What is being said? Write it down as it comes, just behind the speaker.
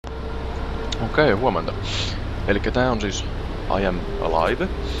Okei, huomenta. Elikkä tää on siis IamAlive,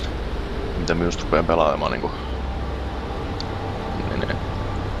 mitä myös rupeen pelaamaan niinku. Niin.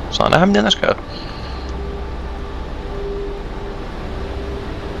 Saa nähdä miten tässä käy.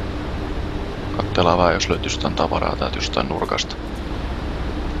 Kattellaan vähän jos löytyy jotain tavaraa täältä jostain nurkasta.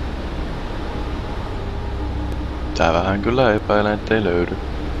 Tää vähän kyllä epäilen, ettei löydy.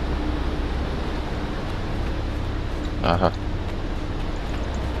 Aha.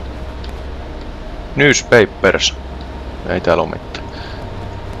 Newspapers. Ei täällä oo mitään.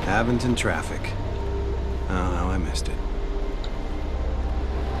 Abington traffic. Oh, how I missed it.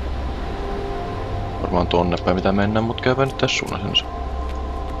 Varmaan tonne päin mitä mennään, mut käypä nyt tässä suunnassa.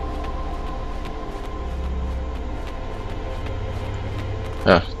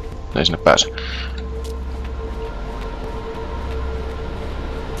 Ei sinne pääse.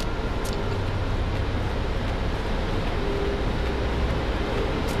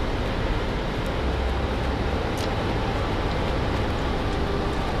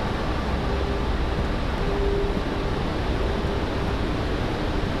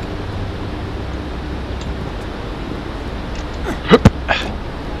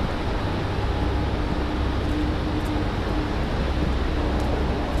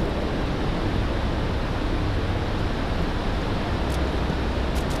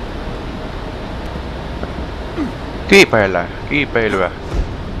 Kiipeillään, kiipeilyä.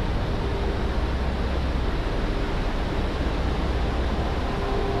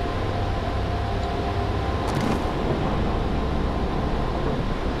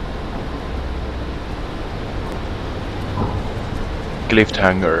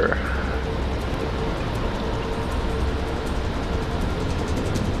 Cliffhanger.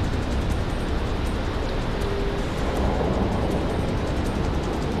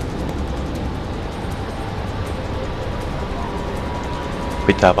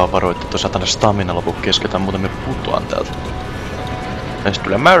 Pitää vaan varoittaa, että satana stamina lopu keskeltä, muuten me putoan täältä. Ja sit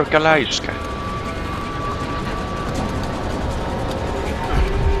tulee märkä läiskä.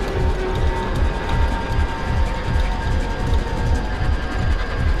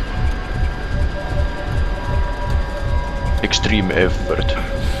 Extreme effort.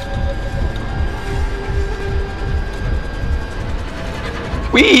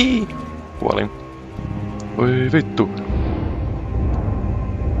 Wii! Kuolin. Oi vittu.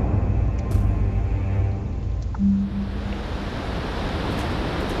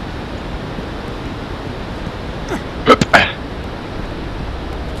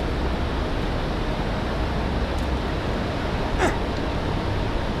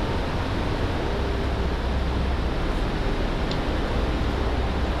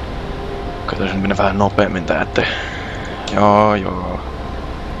 Katsotaan mennä vähän nopeammin tää, ettei. Joo.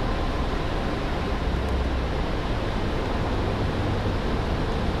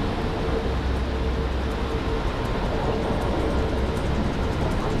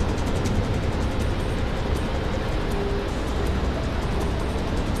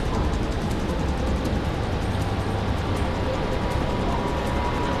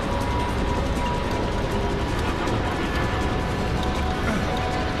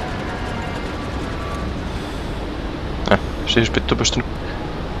 Siis vittu pystynyt...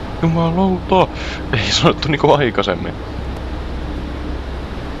 Jumalauta! Ei sanottu niinku aikaisemmin.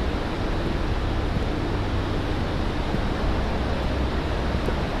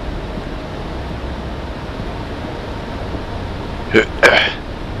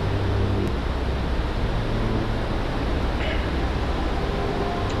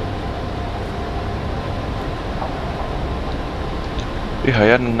 Ihan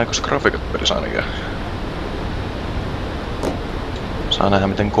jännän näköiset grafiikat pelissä ainakin. Saa nähdä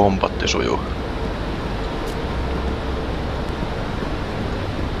miten kombatti sujuu.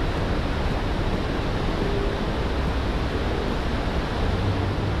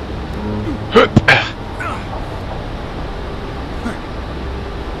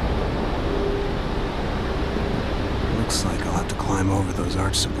 Looks like I'll have to climb over those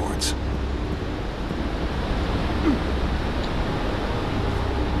arch supports.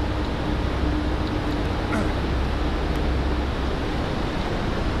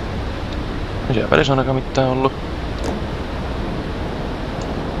 Ei siellä välissä ainakaan mitään ollut.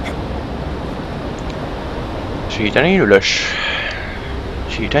 Siitä niin ylös.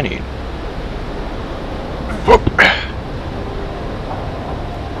 Siitä niin. Hop.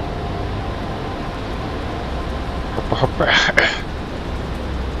 Hoppa hoppa.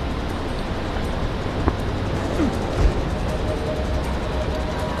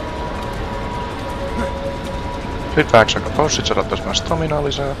 Nyt vähäksi aika pois, sit saadaan vähän staminaa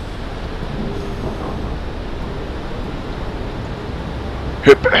lisää.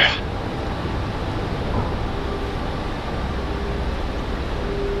 Hyp.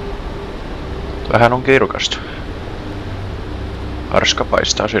 Vähän on kirkasta. Arska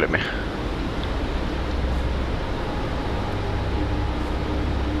paistaa silmiä.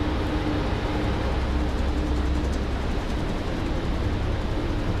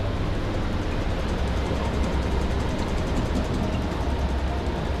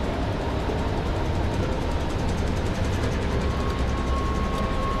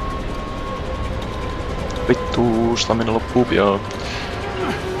 Vittu, stamina loppuu pian.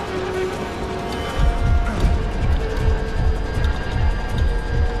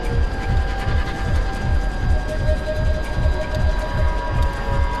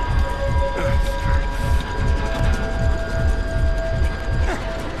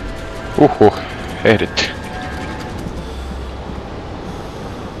 Ehdittiin.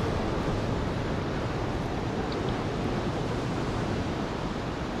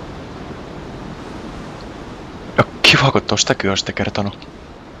 No kiva, kun tostakin on sitten kertonut.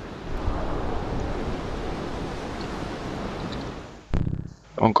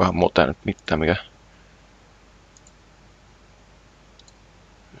 Onkohan muuta nyt mitään mikä?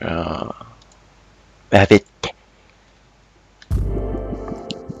 Vähän vettä.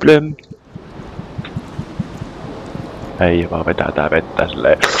 Plöm. Ei vaan vetää tää vettä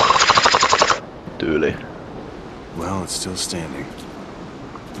silleen tyyliin. Well, it's still standing.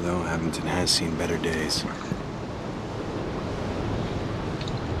 Though Abington has seen better days.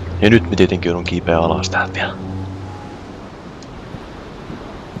 Ja nyt me tietenkin joudun kiipeä alas täältä vielä.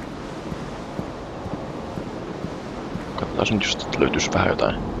 Katsotaan nyt just, että löytyis vähän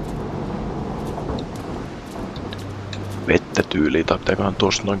jotain vettä tyyliin, tai pitääköhän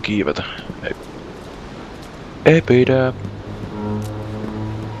tuosta noin kiivetä. Ei pidä.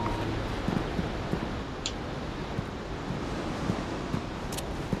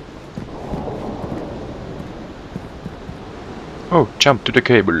 Oh, jump to the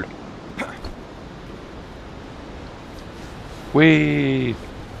cable. Wee.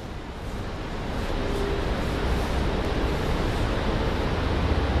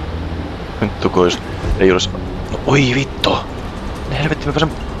 Vittu kois. Ei olis. No oi vittu. Ne helvetti mä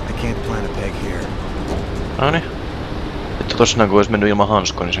pääsen. I can't plant a peg here. Noniin. Että tossa näin kun ois mennyt ilman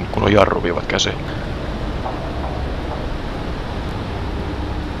hanskoa, niin sen kun on jarruviivat käsiin.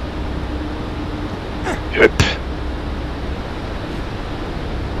 Höp.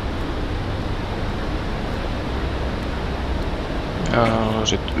 Ja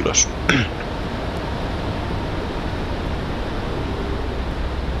sit ylös.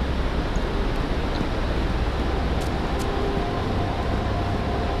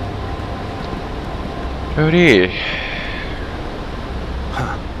 Niin. Huh,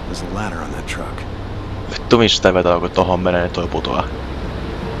 there's a ladder on that truck. Vittu mistä vetää, kun tohon menee, niin toi putoaa.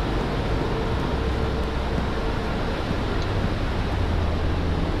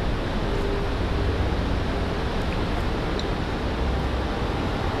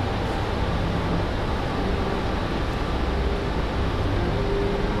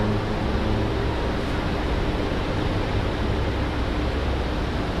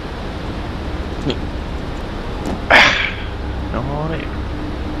 No niin.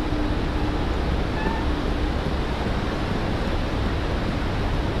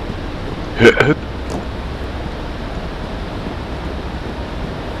 Höp.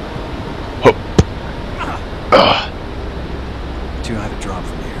 Hop. Too high to drop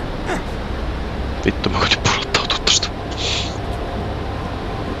from here. Vittu mä koitin pudottautua tosta.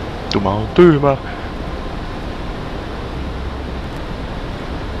 Tuma on tyhmä.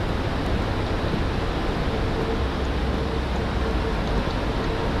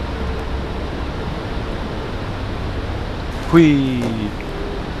 Hui.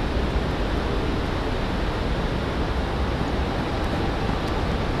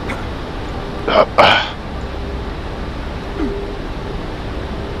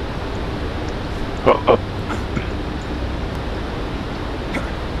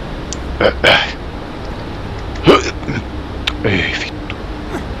 Ei vittu.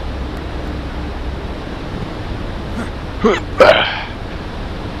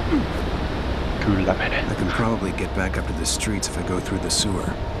 Kyllä menee. I can probably get back up to the streets if I go through the sewer.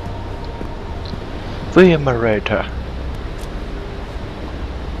 Viemäreitä.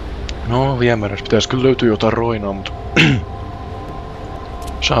 No, viemäreissä pitäis kyllä löytyä jotain roinaa, mut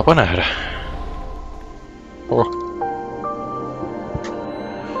saapa nähdä. Oh.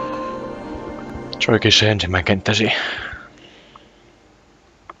 Se olikin se ensimmäinen kenttäsi.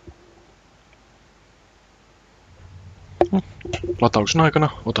 Latauksen aikana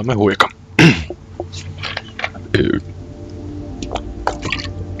otamme huikan.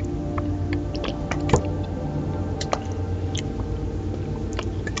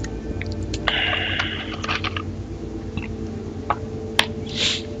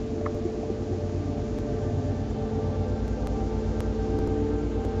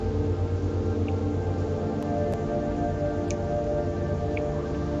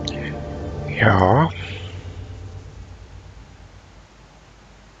 Joo.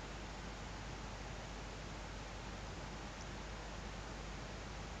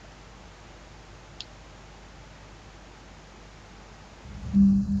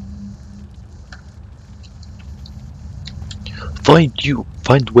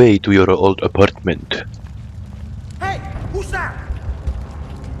 Find way to your old apartment. Hey, who's that?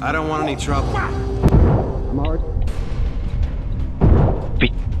 I don't want any trouble. I'm already.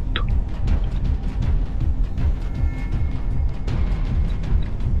 Vittu.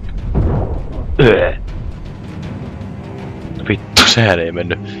 Vittu, sehän ei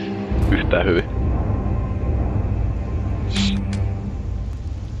mennyt yhtään hyvin.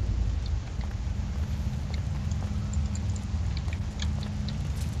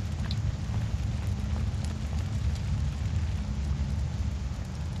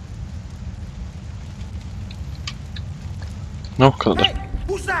 No, katsotaan. Hey,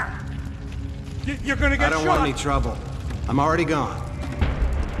 who's that? You're gonna I get don't shot. want any trouble. I'm already gone.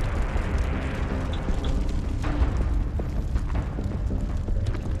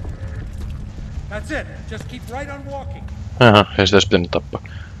 That's it. Just keep right on walking. Aha, ei sitä pitänyt tappaa.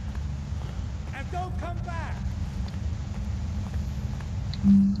 And don't come back.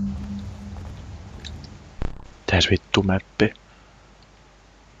 Mitäs vittu mäppi?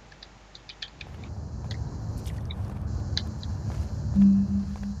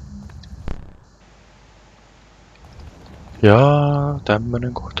 Jaa,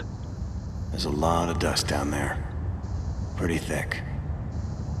 tämmönen kohta. There's a lot of dust down there. Pretty thick.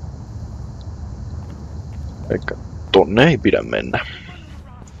 Eikä tonne ei pidä mennä.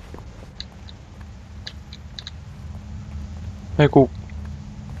 Eiku...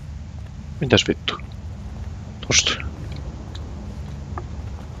 Mitäs vittu? Tosta.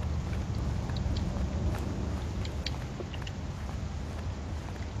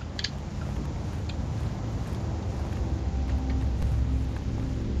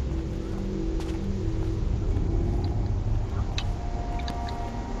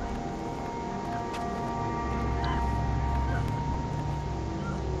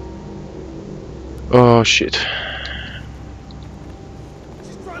 Oh shit.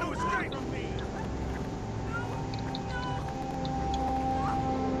 She's trying to escape from me.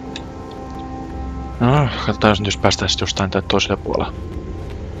 No, katsotaan jos päästään sit jostain tai toiselle puolella.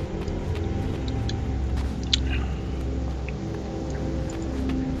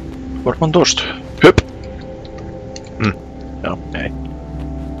 Varmaan tosta. Höp! Joo, ei.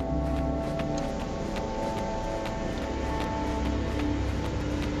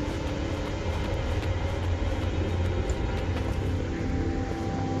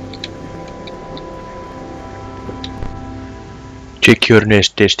 Check your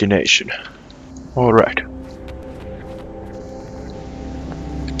next destination. Alright.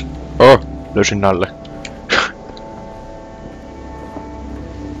 Oh, löysin Nalle.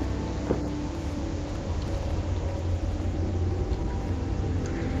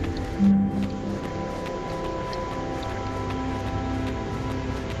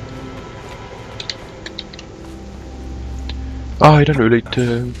 Aidan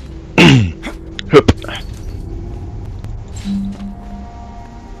ylittyy. Höp.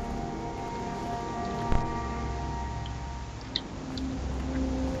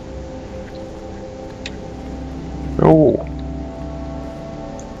 Joo.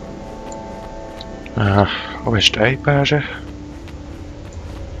 Ovesta ei pääse.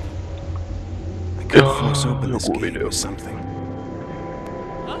 I could force open this joku gate video. with something.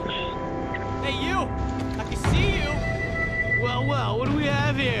 Hey, you! I can see you! Well, what do we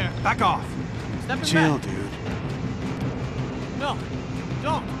have here? Back off. Step Chill, back. dude. No,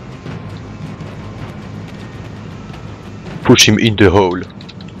 don't. Push him in the hole.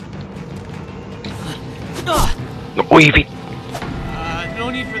 No, oi vittu. No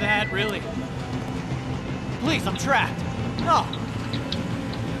need for that, really. Please, I'm trapped. No.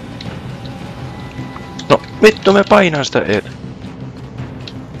 No, vittu me painaa sitä et.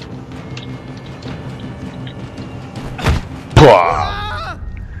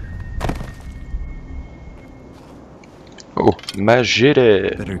 Oh, machete.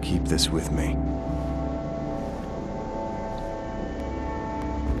 Better keep this with me.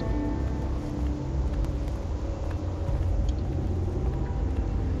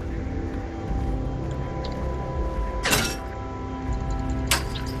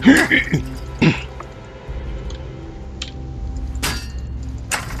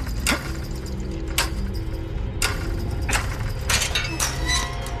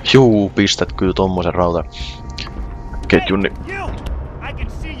 Juu, pistät kyllä tommosen rauta ketjun, niin You! I can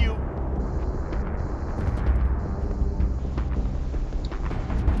see you.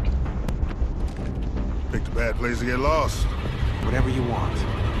 Picked a bad place to get lost. Whatever you want.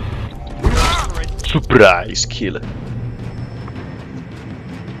 Surprise kill.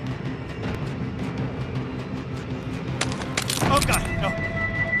 Oh god, no.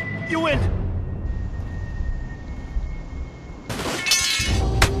 You win!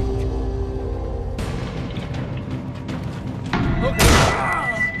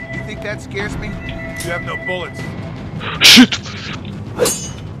 You think that scares me? You have no bullets. Shit!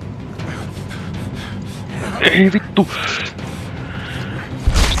 Ei vittu!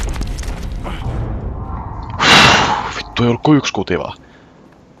 Vittu ei ollutko yksi kutiva.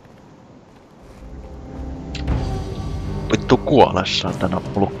 Vittu kuolessaan tänä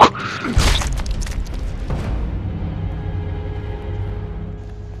mulkku.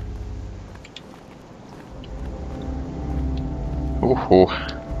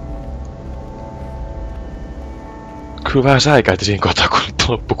 Kyllä vähän säikäytti siinä kohtaa, kun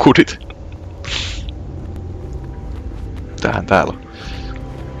loppu kudit. Tähän täällä on.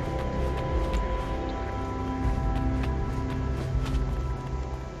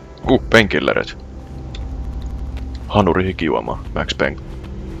 Penkillerit. Hanuri hikijuomaa. Max Penk.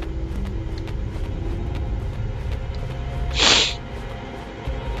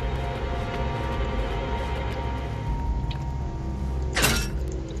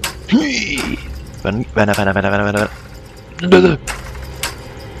 Vänä.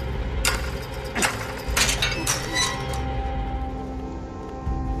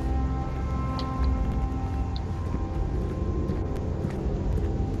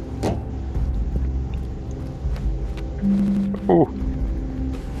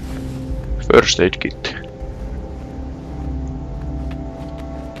 First aid kit.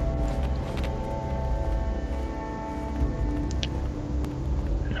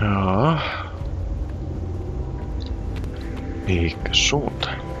 Jaa. Mihinkä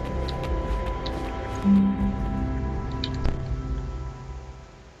suuntaan?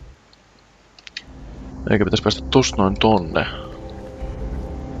 Eikä pitäis päästä tosta noin tonne.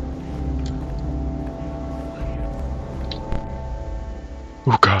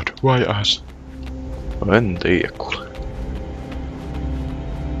 Oh god, why us? En tiedä kuule.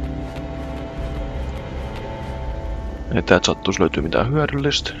 Ei täältä sattuis löytyy mitään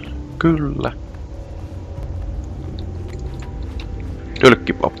hyödyllistä. Kyllä.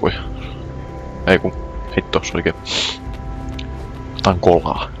 Tölkkipappuja. Ei kun, hitto, se olikin. Otan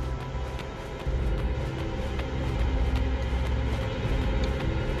kolaa.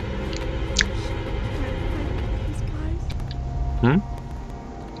 Hmm?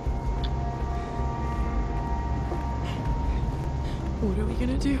 What are we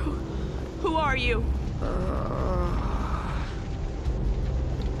gonna do? Who are you?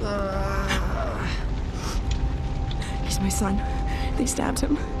 He's my son. They stabbed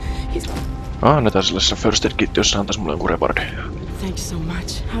him. He's... Annetaan sille se first aid kit, jos se antais mulle jonkun rewardin. Thanks so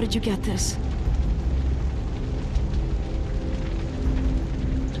much. How did you get this?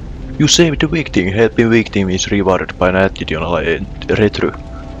 You saved the victim. Helping victim is rewarded by an additional retro.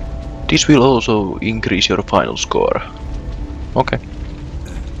 This will also increase your final score. Okay.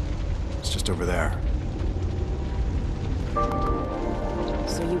 It's just over there.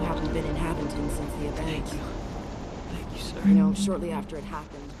 So you haven't been in Haventon since the event. Thank you. Thank you, sir. You know, shortly after it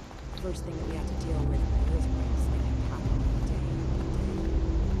happened, the first thing that we had to deal with was earthquakes.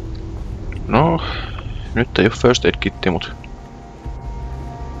 No, nyt ei oo first aid kitti, mut...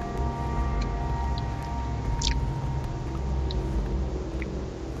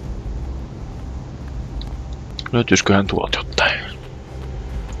 Löytyisköhän tuolta jotain?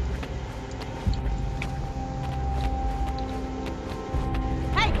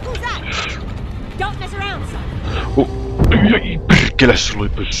 Hey, who's that? Don't mess around, son. Ei perkele, sulla oli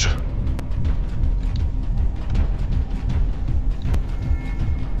pyssy.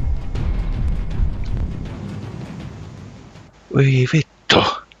 Oi vittu.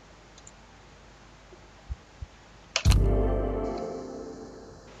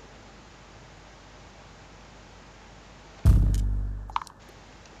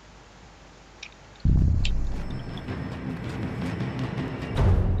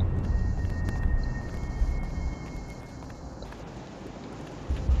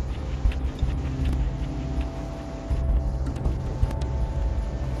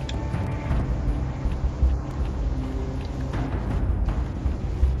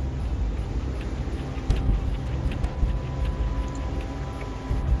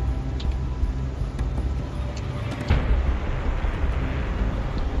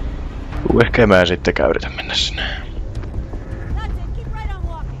 Ehkä mä sittenkään yritä mennä sinne. That's it. Keep right on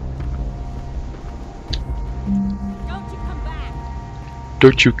walking. Don't you come back.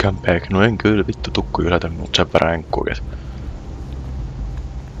 Don't you come back. No en kyllä vittu tukku ylätä mut säppärä enkkuuket.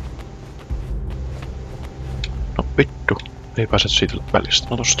 No vittu. Ei pääse siitä välistä.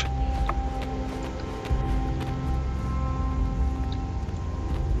 No tosta.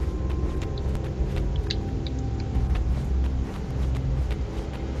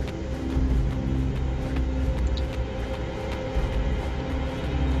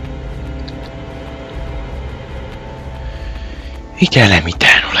 Ei täällä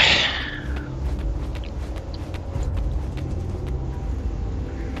mitään ole.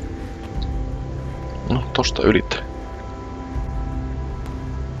 No, tosta ylittä.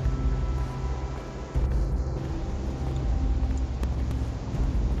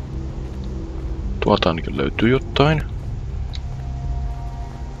 Tuolta ainakin löytyy jotain.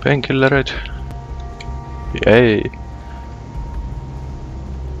 Penkillereitä. Ei.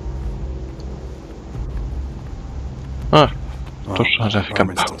 Tossahan se Armored's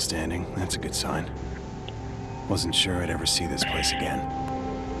kämppä. still standing. That's a good sign. Wasn't sure I'd ever see this place again.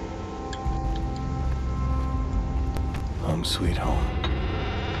 Home sweet home.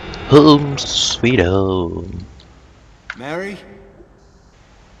 Home sweet home. Mary?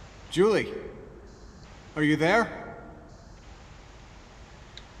 Julie? Are you there?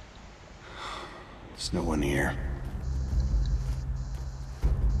 There's no one here.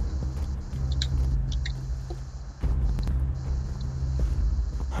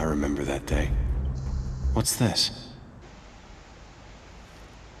 I remember that day. What's this?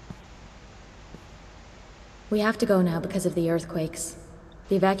 We have to go now because of the earthquakes.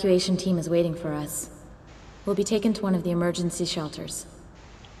 The evacuation team is waiting for us. We'll be taken to one of the emergency shelters.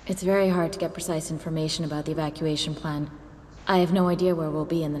 It's very hard to get precise information about the evacuation plan. I have no idea where we'll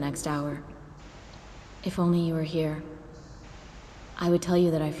be in the next hour. If only you were here, I would tell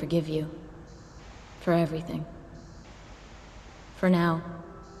you that I forgive you. For everything. For now,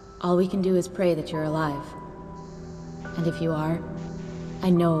 all we can do is pray that you're alive. And if you are, I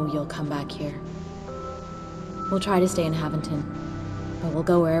know you'll come back here. We'll try to stay in Haventon, but we'll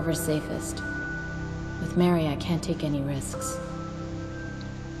go wherever's safest. With Mary, I can't take any risks.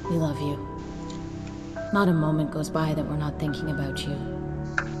 We love you. Not a moment goes by that we're not thinking about you.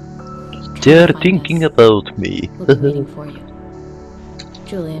 They're thinking about me. We'll be waiting for you.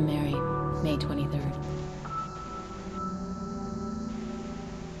 Julie and Mary, May 23rd.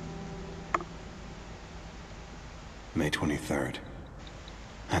 May 23rd.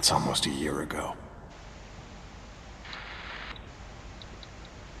 That's almost a year ago.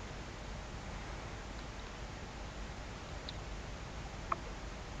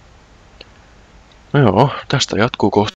 No joo, tästä jatkuu kohta.